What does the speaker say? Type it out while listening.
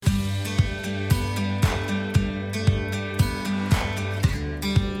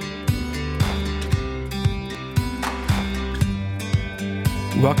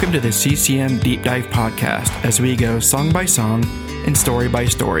Welcome to the CCM Deep Dive Podcast as we go song by song and story by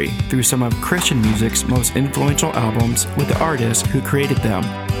story through some of Christian music's most influential albums with the artists who created them.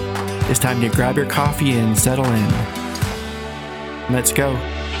 It's time to grab your coffee and settle in. Let's go.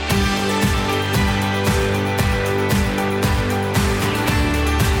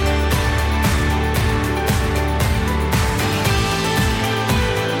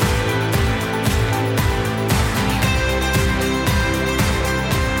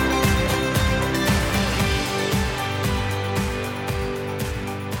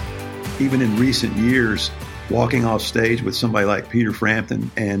 Even in recent years, walking off stage with somebody like Peter Frampton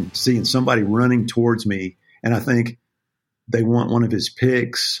and seeing somebody running towards me, and I think they want one of his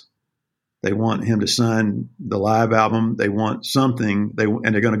picks, they want him to sign the live album, they want something,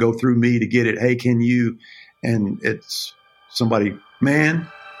 and they're going to go through me to get it. Hey, can you? And it's somebody, man,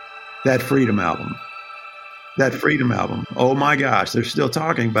 that Freedom album. Oh my gosh, they're still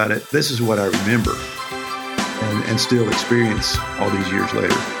talking about it. This is what I remember and still experience all these years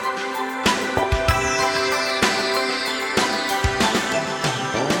later.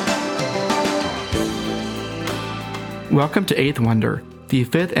 Welcome to Eighth Wonder, the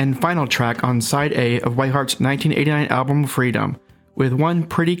fifth and final track on Side A of Whiteheart's 1989 album Freedom, with one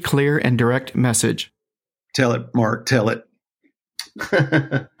pretty clear and direct message. Tell it, Mark, tell it.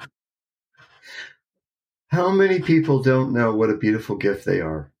 How many people don't know what a beautiful gift they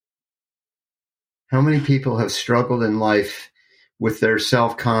are? How many people have struggled in life with their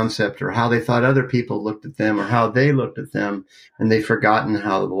self-concept or how they thought other people looked at them or how they looked at them, and they've forgotten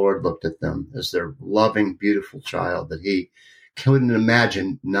how the Lord looked at them as their loving, beautiful child that he couldn't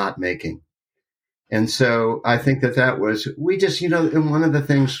imagine not making. And so I think that was, and one of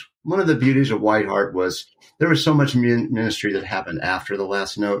the beauties of Whiteheart was there was so much ministry that happened after the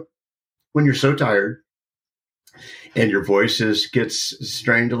last note. When you're so tired and your voice gets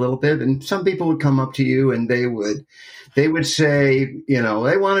strained a little bit, and some people would come up to you and they would say,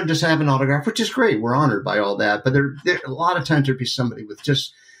 they want to just have an autograph, which is great. We're honored by all that. But there a lot of times there'd be somebody with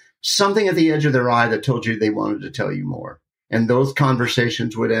just something at the edge of their eye that told you they wanted to tell you more. And those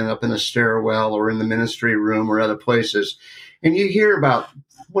conversations would end up in a stairwell or in the ministry room or other places. And you hear about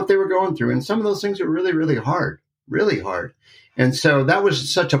what they were going through. And some of those things are really, really hard, really hard. And so that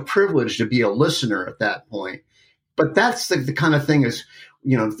was such a privilege to be a listener at that point. But that's the kind of thing is,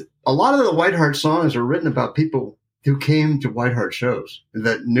 a lot of the Whiteheart songs are written about people who came to Whiteheart shows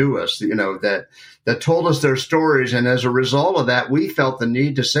that knew us, that told us their stories. And as a result of that, we felt the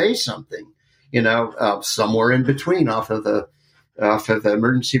need to say something, somewhere in between off of the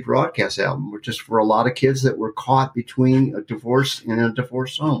emergency broadcast album, which is for a lot of kids that were caught between a divorce and a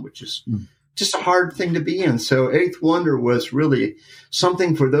divorce home, which is just a hard thing to be in. So Eighth Wonder was really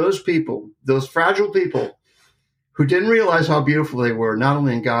something for those people, those fragile people who didn't realize how beautiful they were, not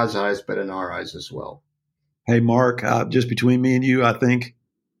only in God's eyes, but in our eyes as well. Hey, Mark, just between me and you, I think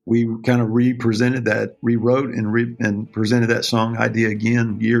we kind of rewrote and presented that song idea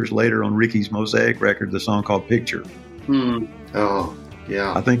again years later on Ricky's Mosaic record, the song called Picture. Oh,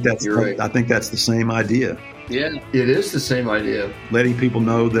 yeah. I think that's right. I think that's the same idea. Yeah, it is the same idea. Letting people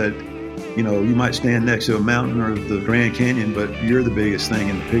know that, you might stand next to a mountain or the Grand Canyon, but you're the biggest thing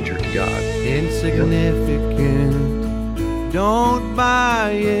in the picture to God. Insignificant, don't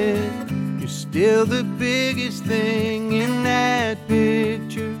buy it. You're still the biggest thing in that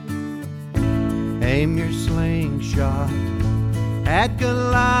picture. Aim your slingshot at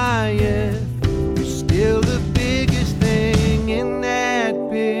Goliath. You're still the biggest thing in that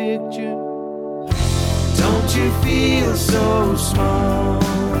picture. Don't you feel so small?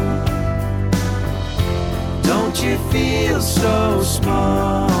 Don't you feel so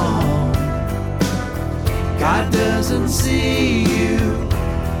small? God doesn't see you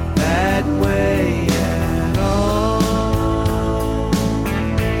that way at all.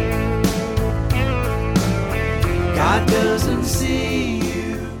 God doesn't see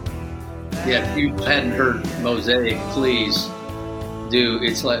you. Yeah, if you hadn't heard Mosaic, please do.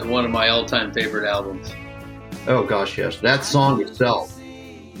 It's like one of my all-time favorite albums. Oh gosh, yes. That song itself.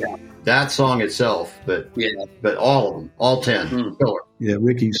 Yeah. That song itself, but all of them, all 10. Killer. Yeah,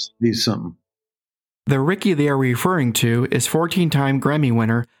 he's something. The Ricky they are referring to is 14-time Grammy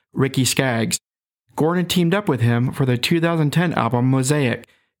winner Ricky Skaggs. Gordon teamed up with him for the 2010 album Mosaic,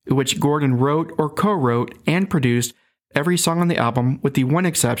 in which Gordon wrote or co-wrote and produced every song on the album with the one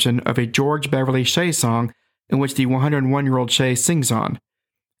exception of a George Beverly Shea song in which the 101-year-old Shea sings on.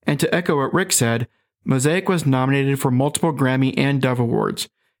 And to echo what Rick said, Mosaic was nominated for multiple Grammy and Dove Awards.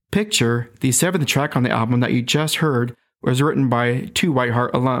 Picture, the seventh track on the album that you just heard, was written by two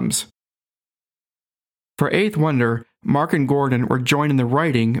Whiteheart alums. For Eighth Wonder, Mark and Gordon were joined in the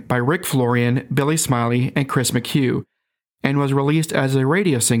writing by Rick Florian, Billy Smiley, and Chris McHugh, and was released as a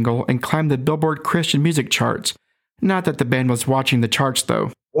radio single and climbed the Billboard Christian music charts. Not that the band was watching the charts,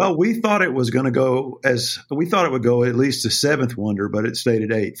 though. Well, we thought it would go at least to seventh wonder, but it stayed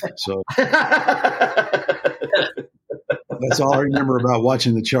at eighth. So that's all I remember about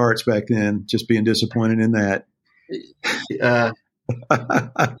watching the charts back then, just being disappointed in that.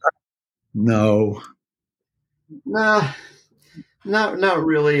 No, not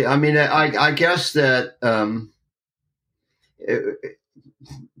really. I mean, I guess that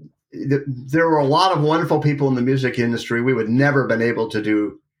there were a lot of wonderful people in the music industry. We would never have been able to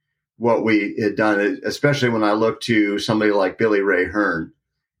do what we had done, especially when I look to somebody like Billy Ray Hearn,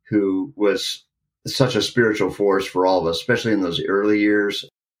 who was such a spiritual force for all of us, especially in those early years.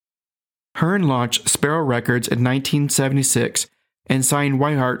 Hearn launched Sparrow Records in 1976 and signed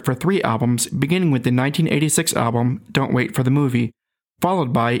Whiteheart for 3 albums, beginning with the 1986 album Don't Wait for the Movie,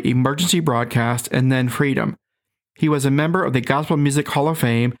 followed by Emergency Broadcast and then Freedom. He was a member of the Gospel Music Hall of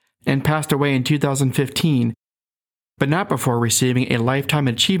Fame and passed away in 2015, but not before receiving a Lifetime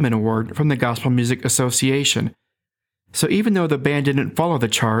Achievement Award from the Gospel Music Association. So even though the band didn't follow the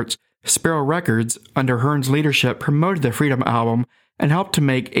charts, Sparrow Records, under Hearn's leadership, promoted the Freedom album and helped to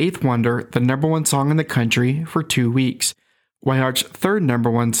make Eighth Wonder the #1 song in the country for 2 weeks, Whiteheart's third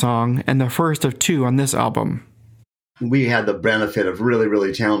 #1 song and the first of 2 on this album. We had the benefit of really,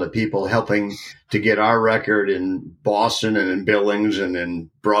 really talented people helping to get our record in Boston and in Billings and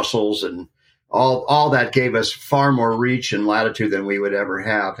in Brussels, and all that gave us far more reach and latitude than we would ever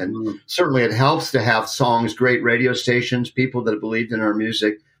have. And certainly it helps to have songs, great radio stations, people that believed in our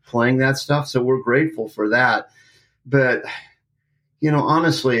music playing that stuff. So we're grateful for that. But,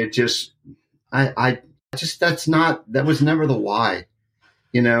 honestly, that was never the why.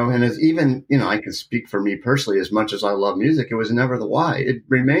 And it's even, I can speak for me personally, as much as I love music, it was never the why. It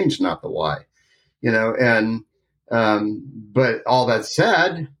remains not the why, but all that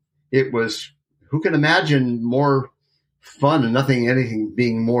said, it was, who can imagine more fun and anything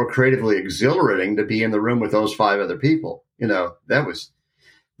being more creatively exhilarating to be in the room with those 5 other people.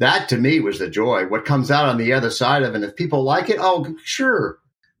 That to me was the joy. What comes out on the other side of it, and if people like it, oh, sure.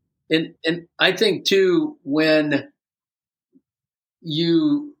 And I think too,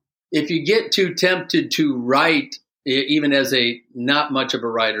 if you get too tempted to write, even as a not much of a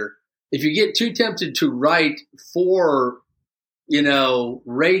writer, if you get too tempted to write for,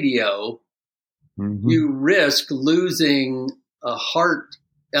 radio, you risk losing a heart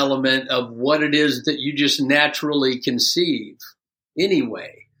element of what it is that you just naturally conceive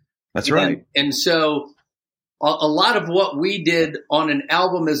anyway. That's right. And so a lot of what we did on an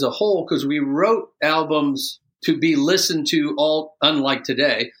album as a whole, because we wrote albums to be listened to, all unlike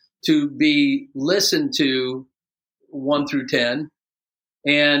today, to be listened to 1 through 10.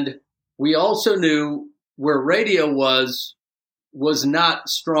 And we also knew where radio was not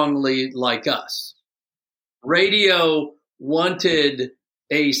strongly like us. Radio wanted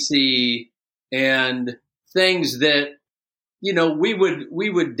AC and things that, we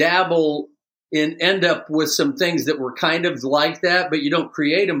would dabble in, end up with some things that were kind of like that, but you don't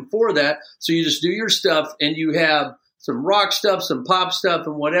create them for that. So you just do your stuff, and you have some rock stuff, some pop stuff,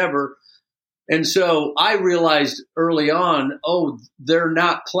 and whatever. And so I realized early on, they're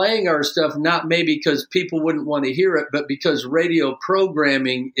not playing our stuff, not maybe because people wouldn't want to hear it, but because radio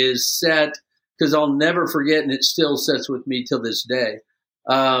programming is set, because I'll never forget, and it still sets with me till this day.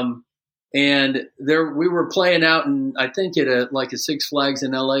 And we were playing out in, I think at a Six Flags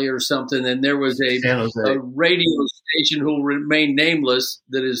in LA or something. And there was a radio station who will remain nameless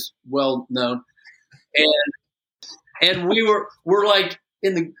that is well known. And we're like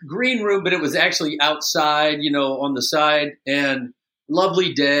in the green room, but it was actually outside, on the side, and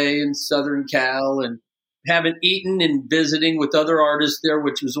lovely day in Southern Cal, and having eaten and visiting with other artists there,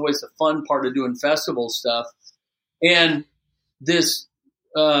 which was always a fun part of doing festival stuff. And this,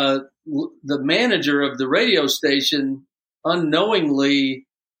 the manager of the radio station unknowingly,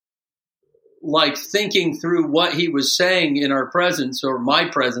 thinking through what he was saying in our presence or my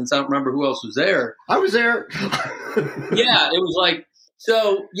presence. I don't remember who else was there. I was there. Yeah. It was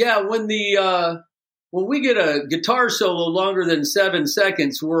when we get a guitar solo longer than 7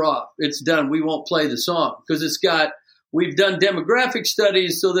 seconds, we're off. It's done. We won't play the song because we've done demographic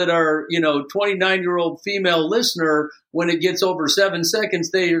studies so that our, 29-year-old female listener, when it gets over 7 seconds,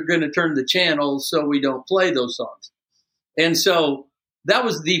 they are going to turn the channel, so we don't play those songs. And so that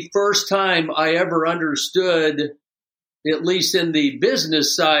was the first time I ever understood, at least in the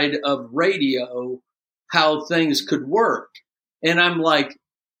business side of radio, how things could work. And I'm like,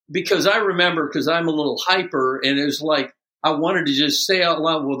 because I remember, because I'm a little hyper, and it was like I wanted to just say out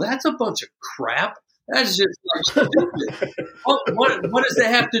loud, well, that's a bunch of crap. That's just like stupid. What does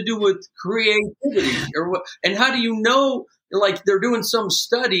that have to do with creativity, or what? And how do you know? Like, they're doing some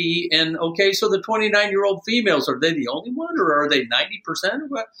study, and okay, so the 29-year-old females, are they the only one, or are they 90%? Or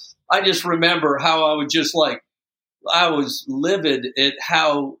what? I just remember how I would just like, I was livid at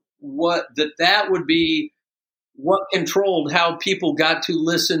how that would be what controlled how people got to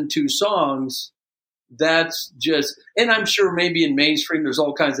listen to songs. That's just, and I'm sure maybe in mainstream there's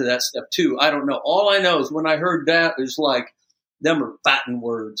all kinds of that stuff too. I don't know. All I know is when I heard that, it was like, them are fighting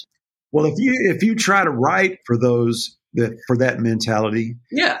words. Well, if you try to write for that mentality,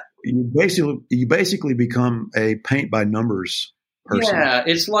 yeah, you basically become a paint by numbers person. Yeah,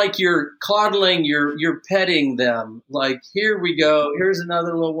 it's like you're coddling, you're petting them. Like, here we go. Here's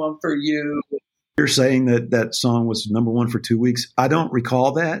another little one for you. You're saying that song was number one for 2 weeks. I don't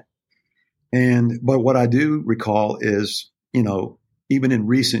recall that. But what I do recall is, even in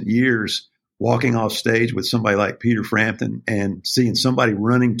recent years, walking off stage with somebody like Peter Frampton and seeing somebody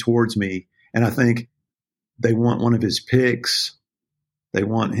running towards me, and I think they want one of his picks. They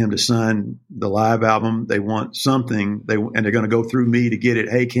want him to sign the live album. They want something. And they're going to go through me to get it.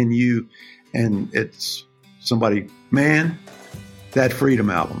 Hey, can you? And it's somebody, man, that Freedom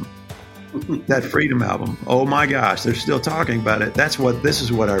album. That Freedom album. Oh my gosh, they're still talking about it. This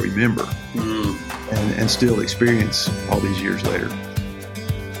is what I remember and still experience all these years later.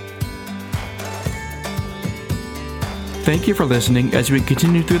 Thank you for listening as we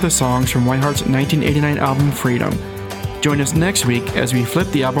continue through the songs from Whiteheart's 1989 album Freedom. Join us next week as we flip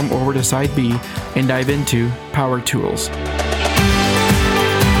the album over to side B and dive into Power Tools.